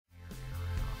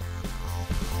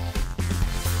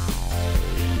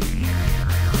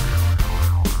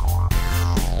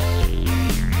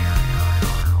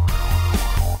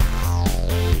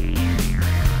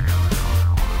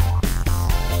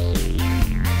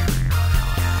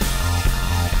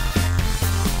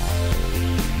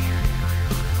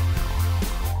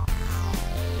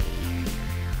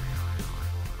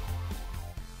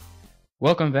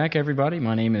Welcome back, everybody.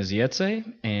 My name is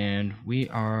Ytse, and we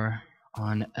are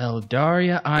on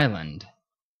Eldaria Island.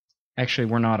 Actually,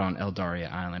 we're not on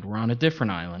Eldaria Island. We're on a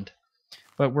different island.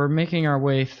 But we're making our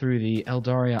way through the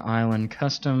Eldaria Island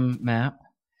custom map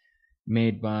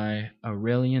made by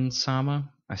Aurelian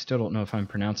Sama. I still don't know if I'm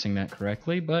pronouncing that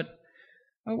correctly, but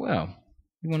oh well.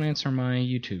 You won't answer my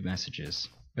YouTube messages,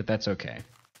 but that's okay.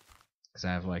 Because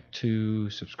I have like 2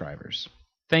 subscribers.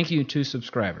 Thank you, 2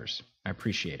 subscribers. I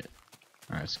appreciate it.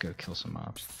 Alright, let's go kill some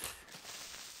mobs.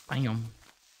 Bam.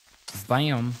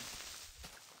 Bam.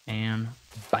 And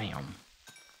bam.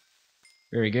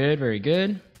 Very good, very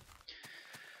good.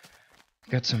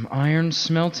 Got some iron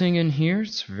smelting in here.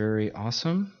 It's very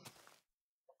awesome.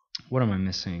 What am I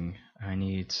missing? I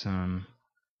need some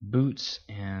boots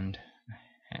and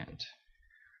a hat.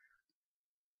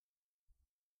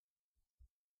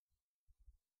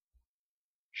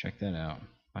 Check that out.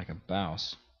 Like a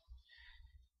bouse.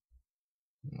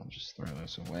 I'll just throw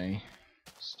those away.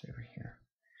 Stay over here.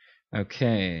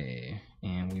 Okay,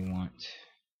 and we want...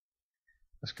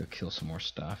 Let's go kill some more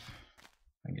stuff,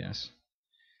 I guess.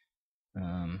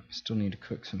 Still need to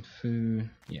cook some food.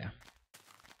 Yeah.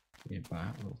 We buy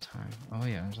a little time. Oh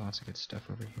yeah, there's lots of good stuff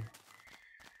over here.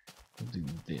 We'll do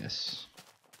this.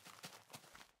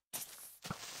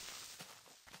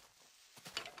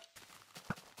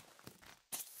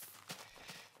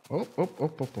 Oh, oh, oh,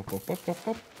 oh, oh, oh, oh, oh,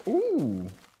 oh. Ooh.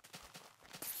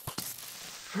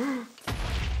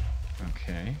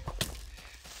 Okay.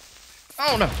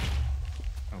 Oh no!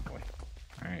 Oh boy.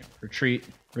 Alright, retreat,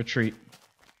 retreat.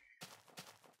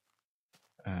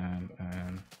 Gosh.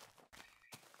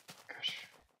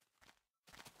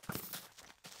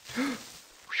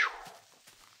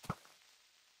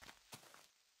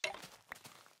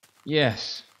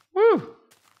 Yes! Woo!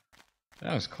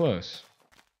 That was close.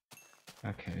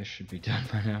 Okay, this should be done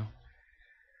by now.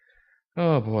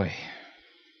 Oh boy.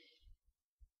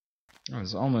 That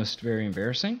was almost very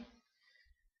embarrassing.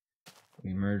 We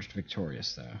emerged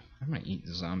victorious, though. I might eat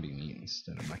the zombie meat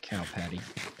instead of my cow patty.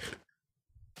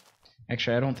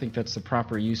 Actually, I don't think that's the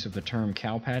proper use of the term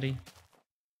cow patty.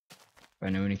 If I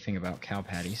know anything about cow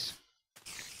patties.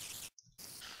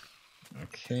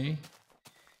 Okay.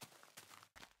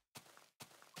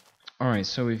 Alright,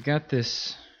 so we've got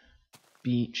this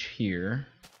beach here.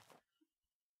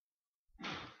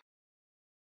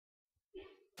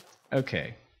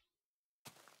 Okay.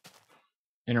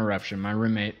 Interruption. My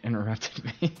roommate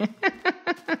interrupted me.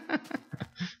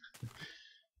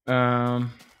 God,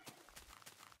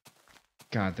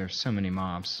 there's so many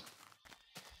mobs.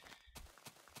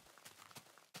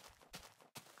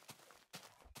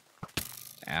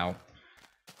 Ow.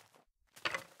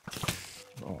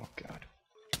 Oh, God.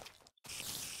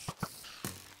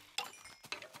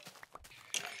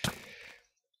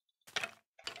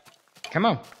 Come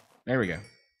on. There we go.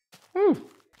 Woo.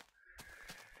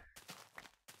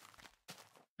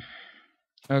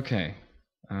 Okay.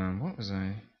 What was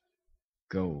I?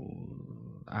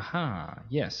 Gold. Aha.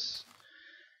 Yes.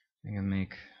 I can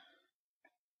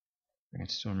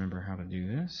still remember how to do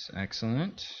this.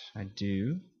 Excellent. I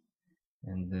do.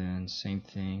 And then same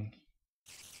thing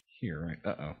here, right?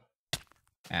 Uh-oh.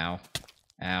 Ow.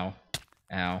 Ow.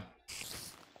 Ow.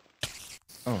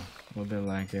 Oh, a little bit of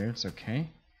lag there. It's okay.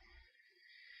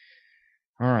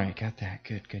 Alright, got that.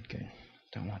 Good, good, good.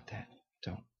 Don't want that.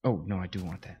 Don't. Oh, no, I do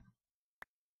want that.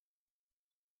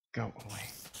 Go away.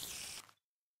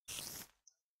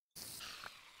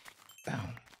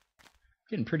 Boom.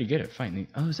 Getting pretty good at fighting these.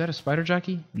 Oh, is that a spider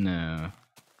jockey? No.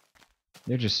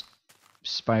 They're just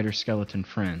spider skeleton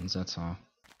friends, that's all.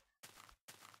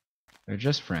 They're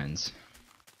just friends.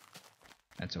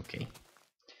 That's okay.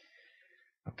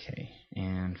 Okay,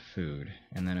 and food.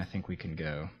 And then I think we can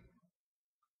go.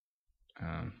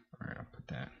 Alright, I'll put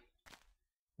that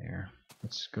there.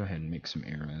 Let's go ahead and make some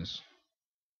arrows.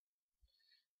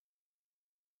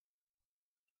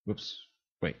 Whoops.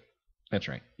 Wait. That's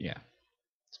right. Yeah.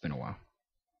 It's been a while.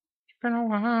 It's been a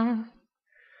while.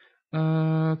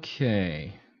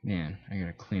 Okay. Man, I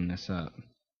gotta clean this up.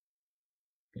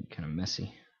 Getting kind of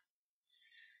messy.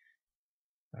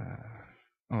 Oh,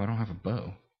 I don't have a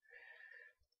bow.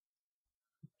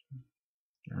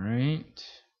 Alright.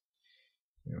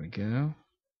 There we go.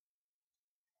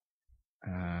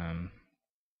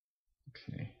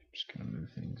 Okay. Just gonna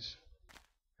move things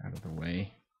out of the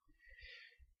way.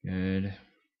 Good.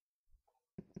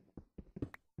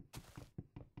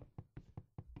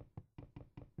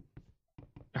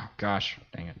 Oh gosh,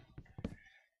 dang it.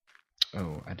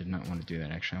 Oh, I did not want to do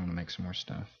that. Actually, I want to make some more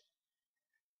stuff.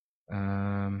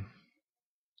 Okay,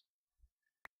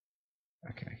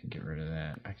 I can get rid of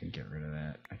that. I can get rid of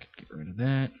that. I can get rid of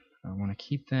that. I want to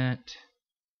keep that,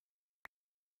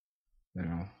 but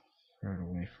I'll throw it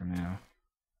away for now.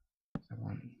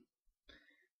 I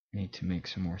need to make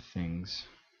some more things.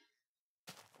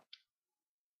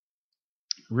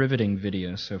 Riveting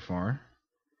video so far.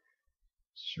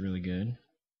 It's really good.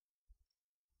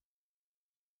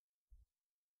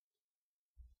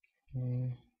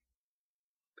 Okay.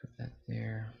 Put that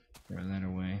there. Throw that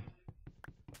away.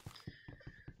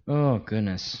 Oh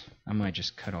goodness. I might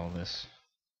just cut all this.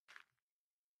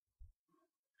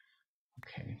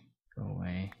 Okay. Go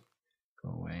away. Go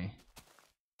away.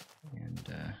 And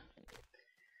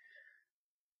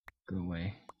go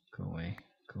away. Go away.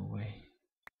 Go away.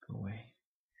 Go away.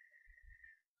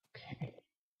 Okay.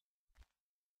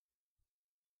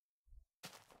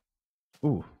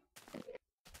 Ooh.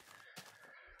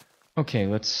 Okay,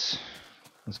 let's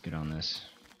get on this.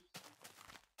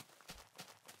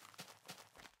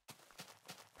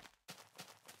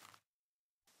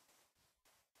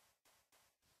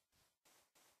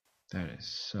 That is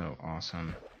so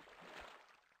awesome.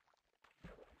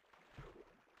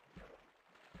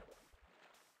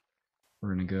 We're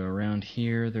gonna go around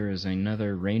here. There is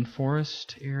another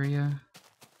rainforest area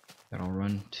that I'll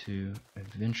run to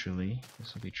eventually.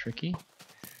 This will be tricky.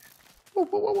 Whoa,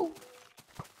 whoa, whoa, whoa.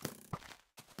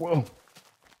 Whoa.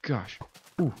 Gosh.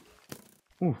 Ooh.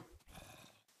 Ooh.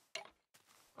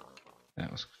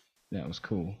 That was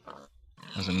cool.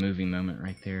 That was a movie moment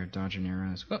right there. Dodging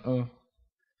arrows. Uh-oh.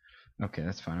 Okay,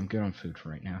 that's fine. I'm good on food for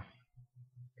right now.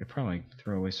 Could probably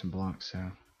throw away some blocks,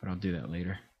 but I'll do that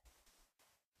later.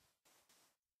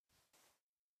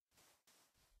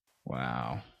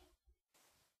 Wow.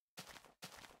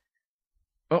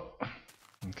 Oh.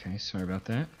 Okay, sorry about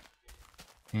that.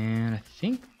 And I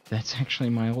think that's actually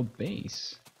my old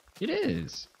base. It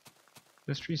is.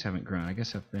 Those trees haven't grown. I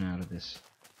guess I've been out of this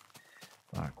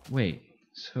block. Wait,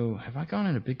 so have I gone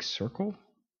in a big circle?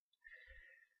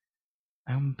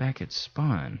 I'm back at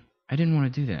spawn. I didn't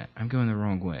want to do that. I'm going the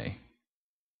wrong way.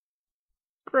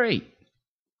 Great.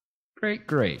 Great,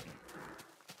 great.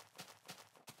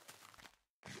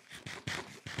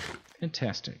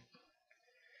 Fantastic.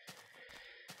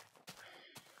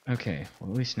 Okay,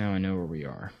 well at least now I know where we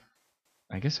are.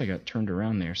 I guess I got turned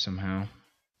around there somehow.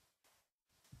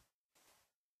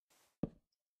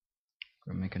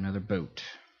 Go make another boat.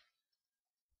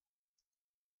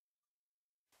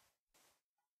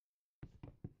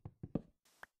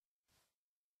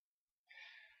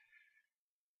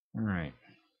 Alright.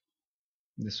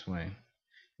 This way.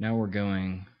 Now we're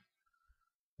going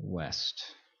west.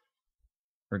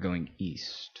 We're going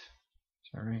east.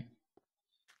 Is that right?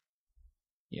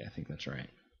 Yeah, I think that's right.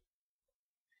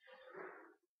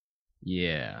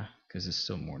 Yeah, because it's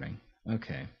still morning.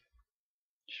 Okay.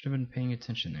 Should have been paying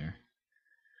attention there.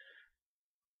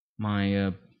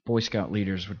 My Boy Scout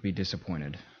leaders would be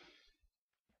disappointed.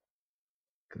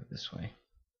 Go this way.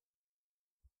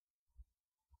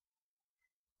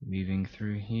 Weaving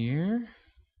through here.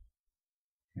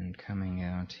 And coming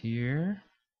out here.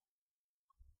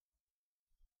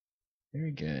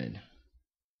 Very good.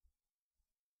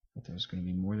 Thought there was going to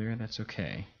be more there. That's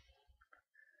okay.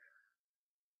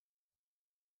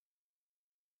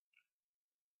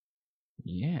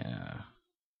 Yeah.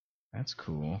 That's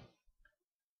cool.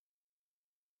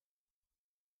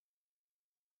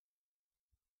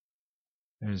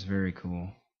 That is very cool.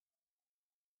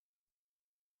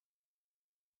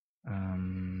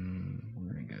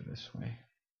 We're going to go this way.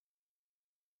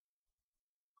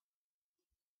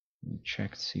 Let me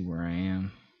check to see where I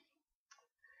am.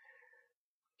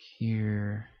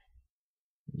 Here.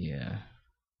 Yeah.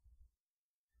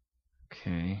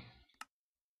 Okay.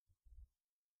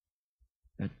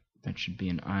 That should be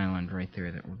an island right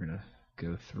there that we're gonna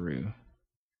go through.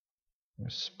 Or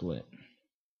split.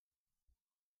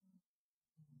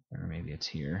 Or maybe it's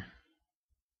here.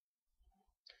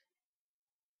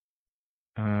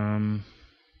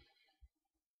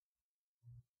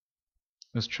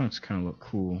 Those chunks kind of look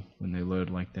cool when they load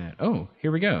like that. Oh,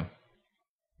 here we go.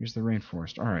 Here's the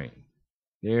rainforest. Alright.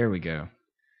 There we go.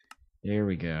 There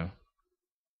we go.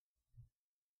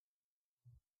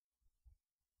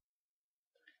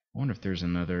 I wonder if there's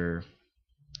another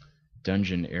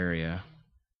dungeon area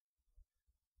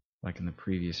like in the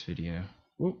previous video.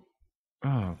 Whoop.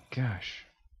 Oh gosh.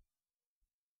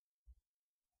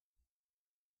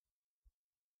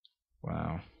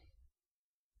 Wow.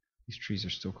 These trees are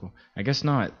still cool. I guess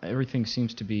not. Everything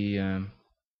seems to be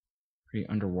pretty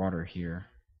underwater here.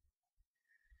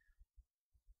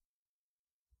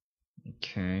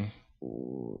 Okay.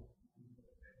 Ooh.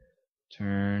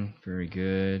 Turn. Very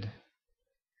good.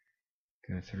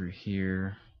 Go through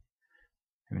here.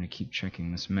 I'm going to keep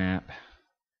checking this map.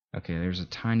 Okay, there's a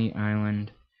tiny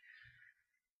island.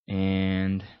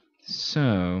 And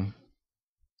so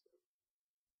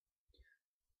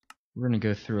we're going to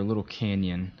go through a little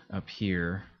canyon up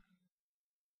here.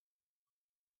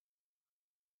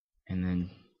 And then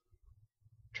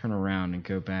turn around and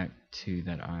go back to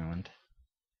that island.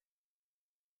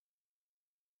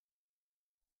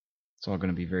 It's all going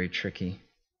to be very tricky.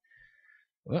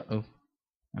 Uh-oh.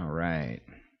 Alright.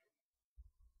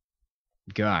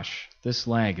 Gosh, this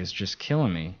lag is just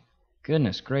killing me.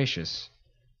 Goodness gracious.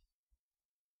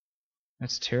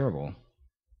 That's terrible.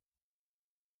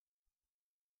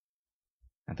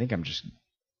 I think I'm just,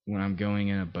 when I'm going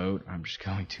in a boat, I'm just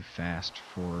going too fast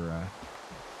for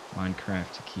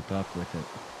Minecraft to keep up with it.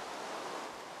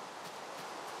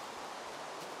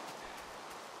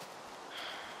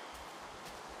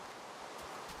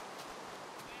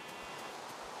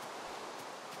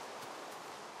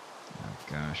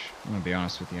 Gosh, I'm gonna be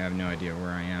honest with you, I have no idea where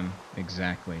I am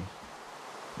exactly.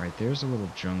 Right, there's a little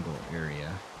jungle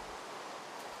area.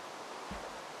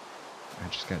 I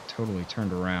just got totally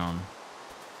turned around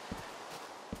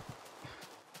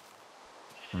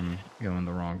from going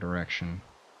the wrong direction.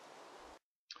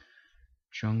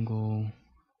 Jungle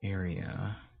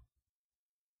area.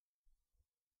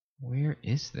 Where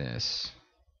is this?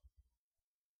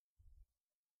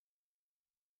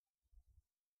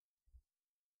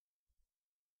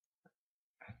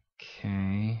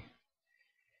 Okay.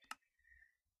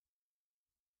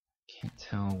 Can't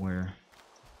tell where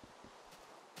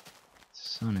the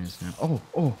sun is now.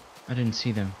 Oh, I didn't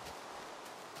see them.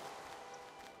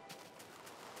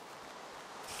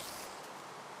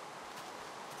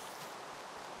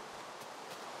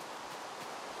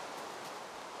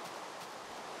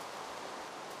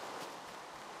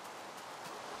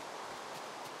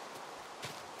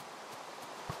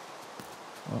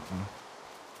 Uh-oh.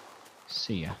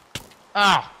 See ya.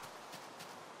 Ah!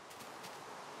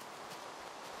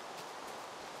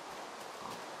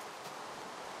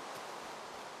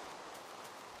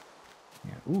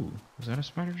 Yeah, ooh, was that a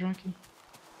spider junkie?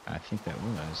 I think that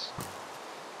was.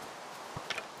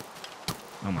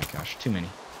 Oh my gosh, too many.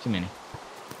 Too many.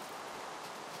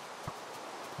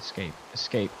 Escape,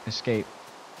 escape, escape.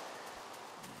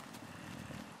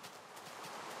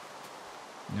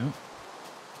 Nope.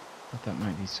 Thought that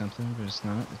might be something, but it's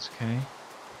not. It's okay.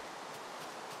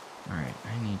 Alright,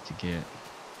 I need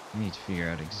to figure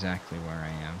out exactly where I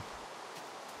am.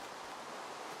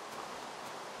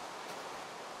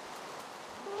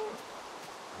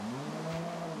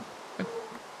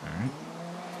 Alright.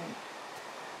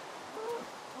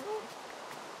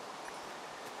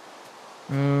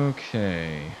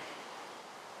 Okay.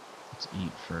 Let's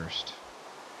eat first.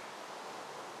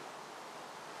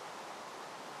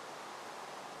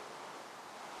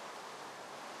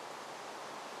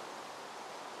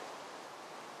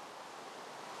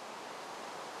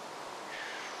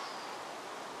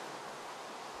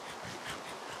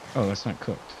 Oh, that's not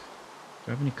cooked.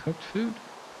 Do I have any cooked food?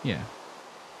 Yeah.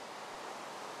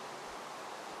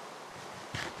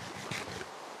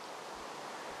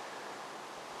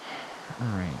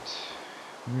 Alright.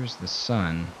 Where's the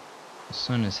sun? The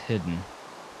sun is hidden.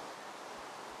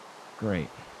 Great.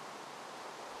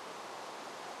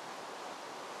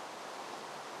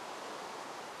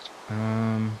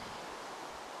 I'm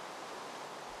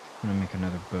gonna make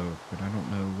another boat, but I don't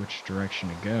know which direction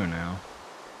to go now.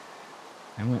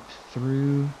 I went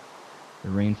through the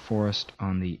rainforest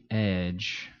on the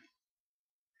edge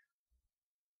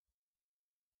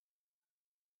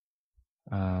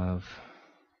of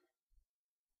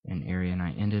an area, and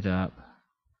I ended up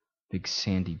big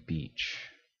sandy beach.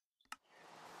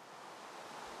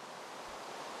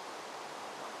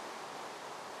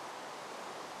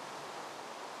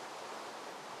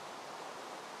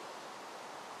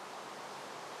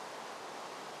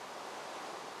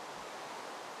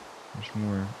 There's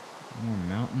more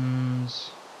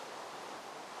mountains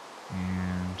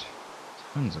and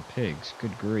tons of pigs.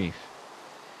 Good grief.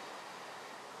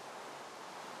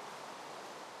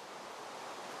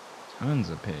 Tons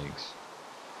of pigs.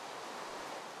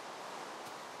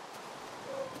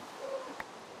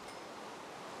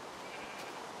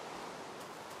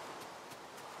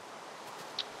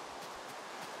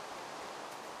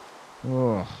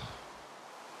 Oh,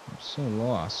 I'm so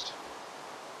lost.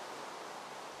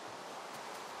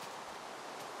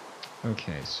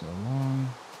 Okay, so a long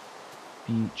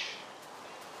beach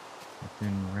that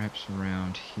then wraps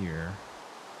around here.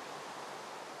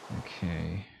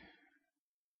 Okay.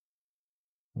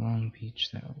 Long beach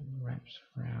that wraps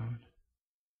around.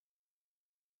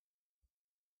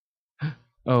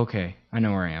 Oh, okay, I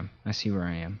know where I am. I see where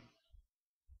I am.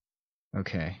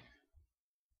 Okay.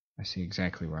 I see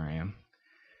exactly where I am.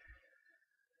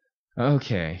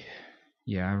 Okay.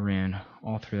 Yeah, I ran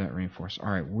all through that rainforest.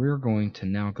 Alright, we're going to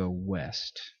now go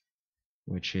west,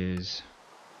 which is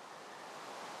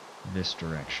this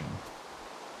direction.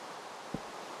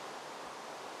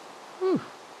 Whew.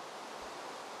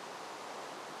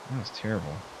 That was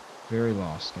terrible. Very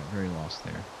lost. Got very lost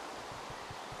there.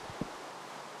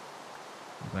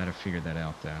 I'm glad I figured that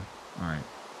out, though. Alright.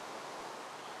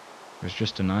 There's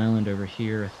just an island over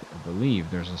here. I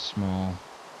believe there's a small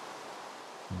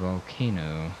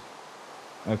volcano.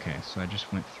 Okay, so I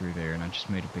just went through there and I just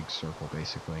made a big circle,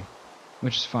 basically.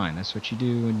 Which is fine. That's what you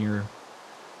do when you're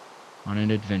on an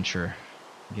adventure.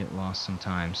 You get lost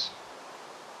sometimes.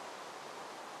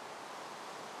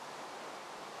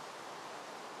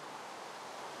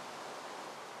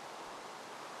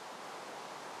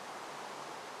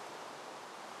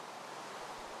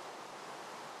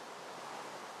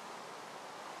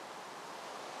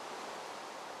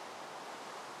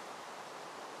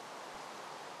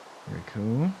 Very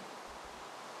cool.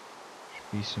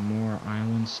 Should be some more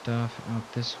island stuff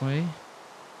out this way.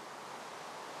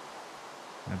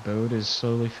 My boat is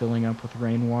slowly filling up with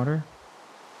rainwater.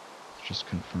 Just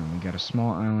confirm. We got a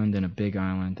small island and a big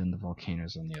island and the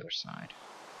volcanoes on the other side.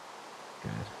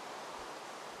 Good.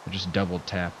 I just double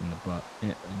tapped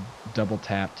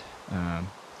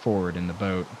forward in the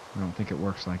boat. I don't think it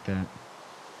works like that.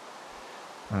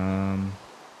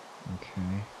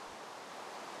 Okay.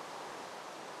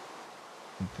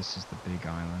 I think this is the big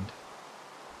island.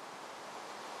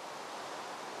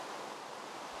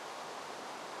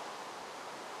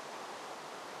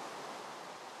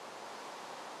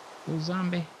 Little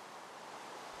zombie.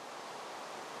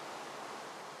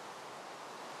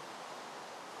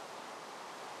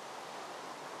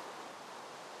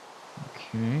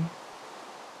 Okay.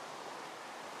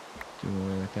 Do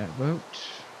away with that boat.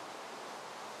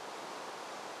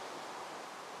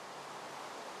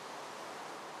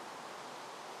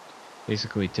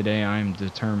 Basically, today I'm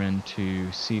determined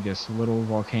to see this little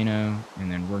volcano, and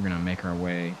then we're going to make our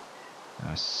way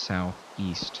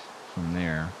southeast from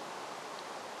there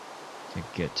to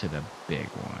get to the big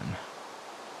one.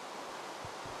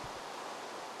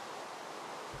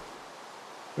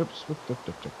 Oops, whoop.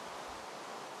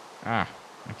 Ah,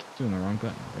 I keep doing the wrong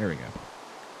button. There we go.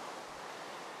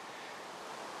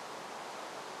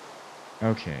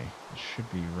 Okay, it should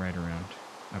be right around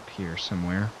up here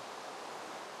somewhere.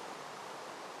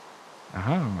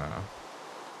 Aha!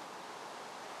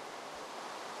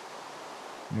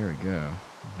 There we go.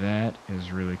 That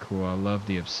is really cool. I love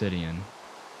the obsidian.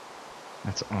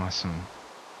 That's awesome.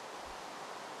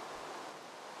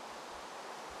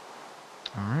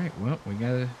 Alright, well, we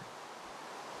gotta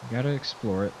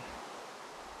explore it.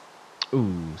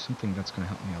 Ooh, something that's gonna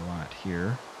help me a lot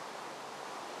here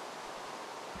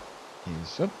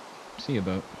is... Oh, see a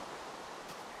boat.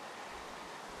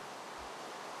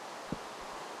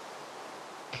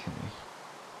 Okay.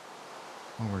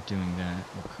 While we're doing that,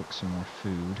 we'll cook some more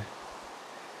food.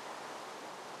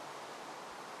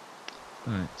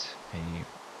 But a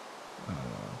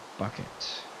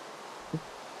bucket. Oop.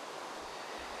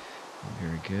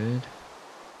 Very good.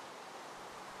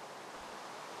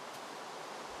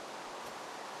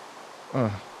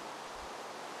 Oh.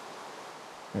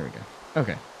 There we go.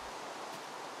 Okay.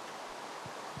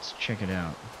 Let's check it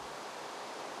out.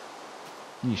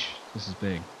 Yeesh, this is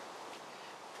big.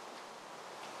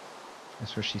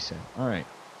 That's what she said. Alright.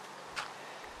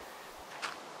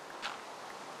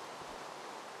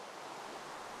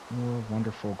 More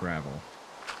wonderful gravel.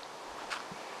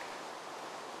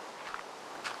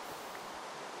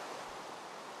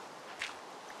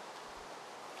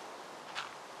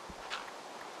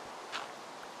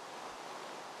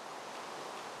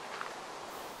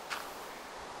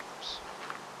 Oops.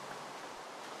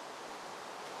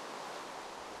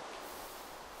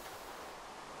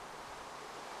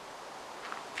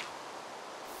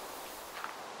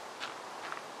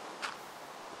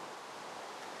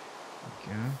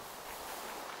 There we go.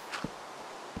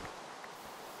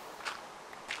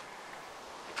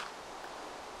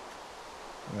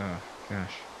 Oh,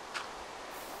 gosh.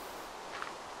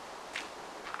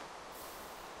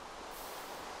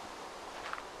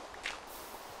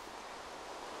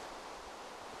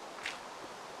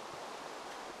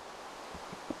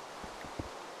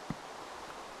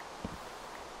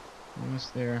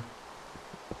 Almost there.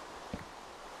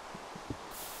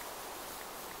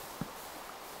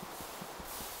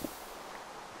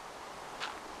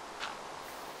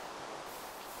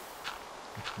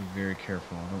 Have to be very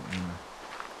careful. I don't want to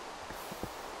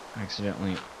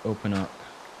accidentally open up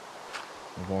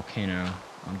a volcano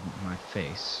on my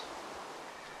face.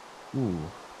 Ooh,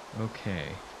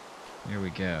 Okay. There we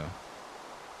go.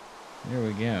 There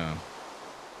we go.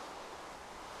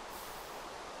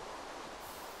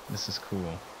 This is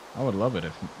cool. I would love it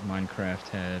if Minecraft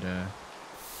had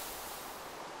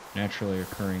naturally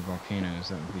occurring volcanoes.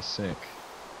 That would be sick.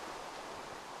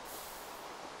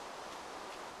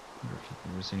 I wonder if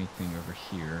there was anything over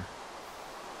here.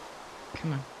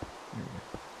 Come on. There we go.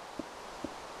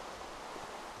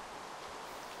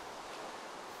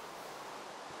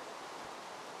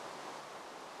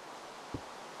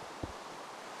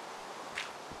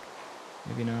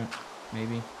 Maybe not.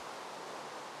 Maybe.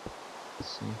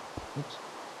 Let's see. Oops.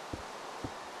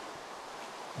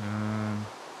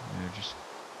 No, just...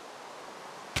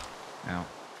 Ow.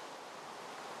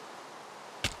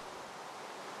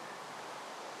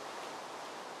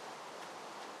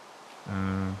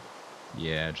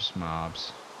 Yeah, just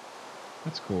mobs.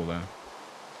 That's cool, though.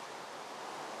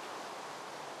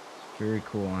 It's a very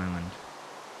cool island.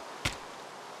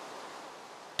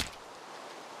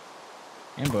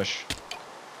 Ambush.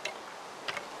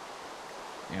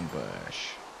 Ambush.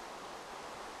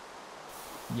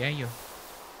 Yeah, yo.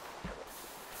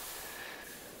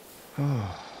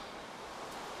 Oh.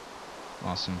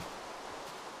 Awesome.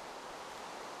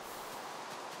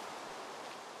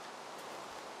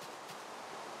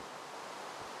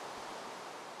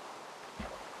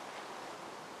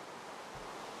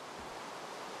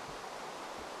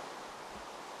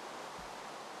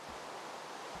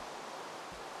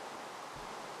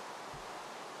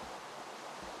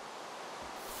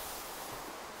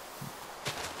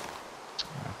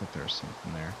 I thought there was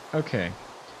something there. Okay.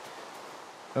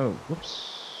 Oh,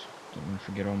 whoops. Don't want to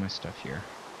forget all my stuff here.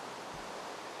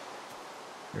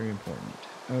 Very important.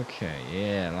 Okay,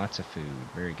 yeah, lots of food.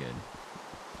 Very good.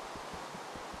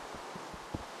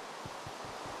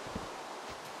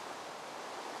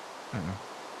 Uh-oh.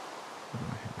 What do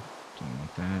I have? Don't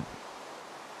want that.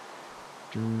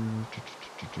 Don't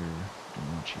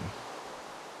want you.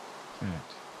 That.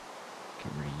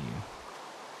 Get rid of you.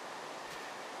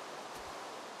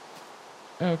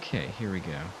 Okay, here we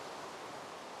go.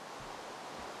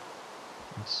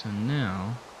 And so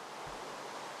now,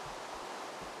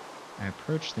 I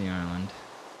approach the island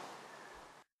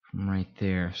from right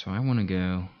there. So I want to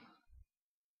go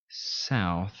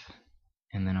south,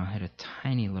 and then I'll hit a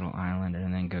tiny little island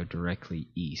and then go directly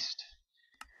east.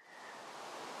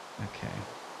 Okay.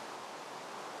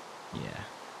 Yeah.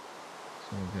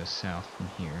 So we'll go south from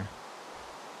here.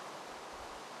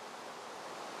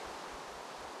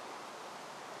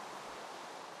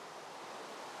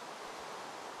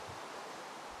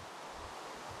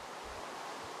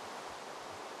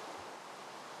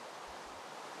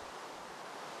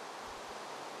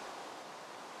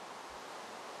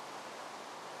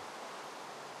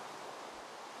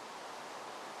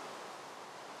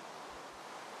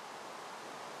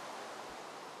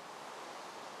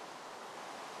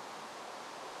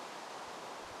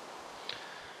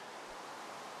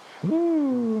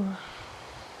 Woo!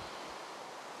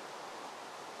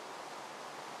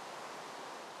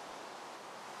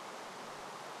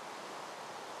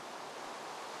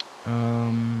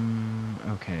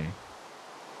 Okay.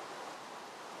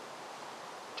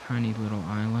 Tiny little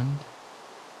island.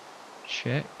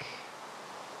 Check.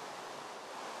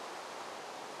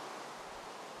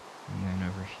 And then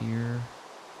over here.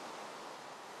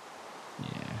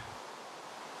 Yeah.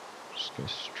 Just go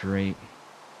straight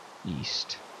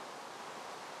east.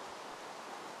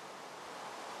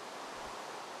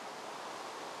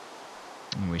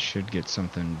 And we should get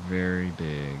something very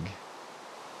big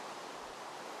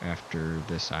after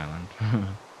this island.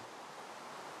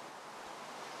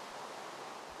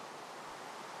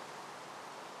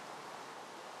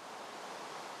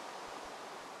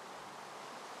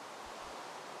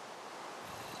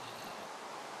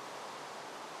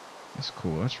 That's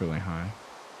cool, that's really high.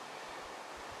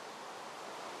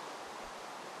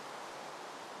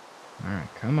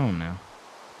 Alright, come on now.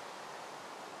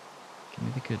 Give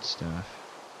me the good stuff.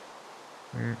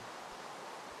 Where?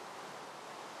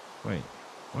 Wait,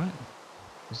 what?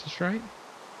 Is this right?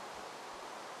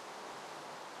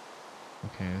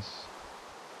 Okay, this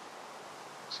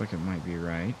looks like it might be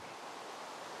right.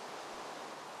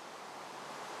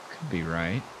 Could be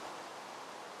right.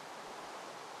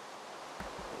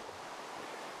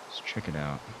 Let's check it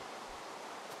out.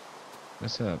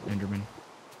 What's up, Enderman?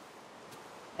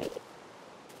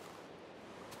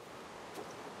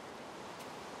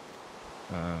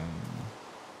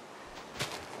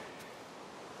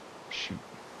 Shoot.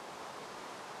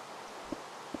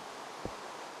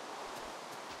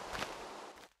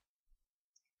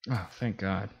 Oh, thank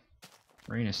God.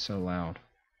 Rain is so loud.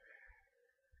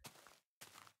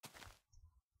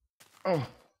 Oh.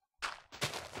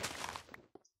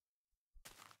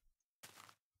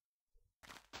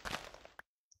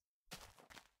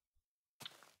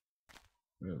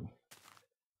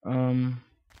 Oh.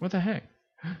 What the heck?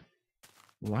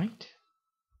 Light?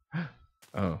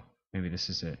 Oh, maybe this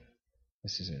is it.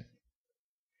 This is it.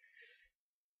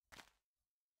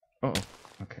 Oh,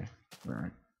 okay.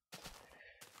 Alright.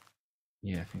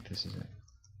 Yeah, I think this is it.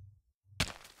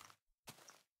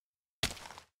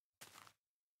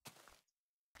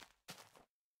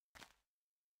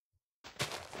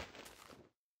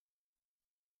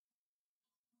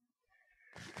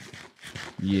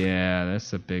 Yeah,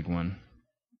 that's a big one.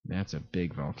 That's a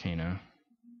big volcano.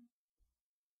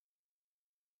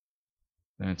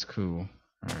 That's cool.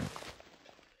 Alright.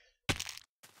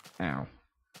 Ow.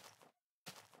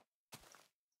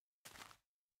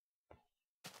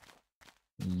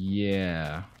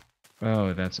 Yeah.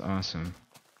 Oh, that's awesome.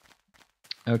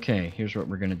 Okay, here's what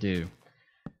we're gonna do.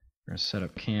 We're gonna set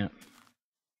up camp.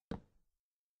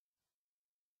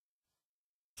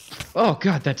 Oh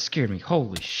god, that scared me.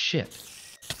 Holy shit.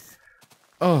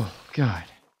 Oh god.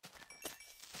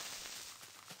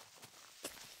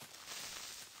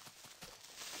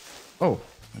 Oh,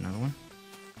 another one.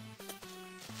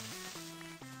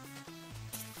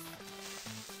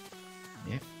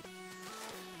 Yeah.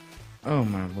 Oh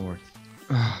my lord.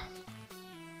 Ugh.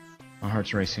 My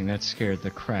heart's racing. That scared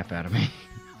the crap out of me.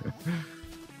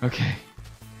 Okay.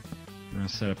 I'm gonna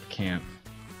set up a camp.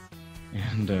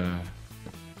 And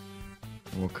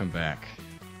we'll come back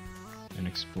and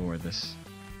explore this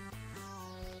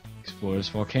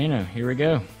volcano. Here we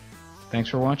go. Thanks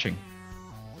for watching.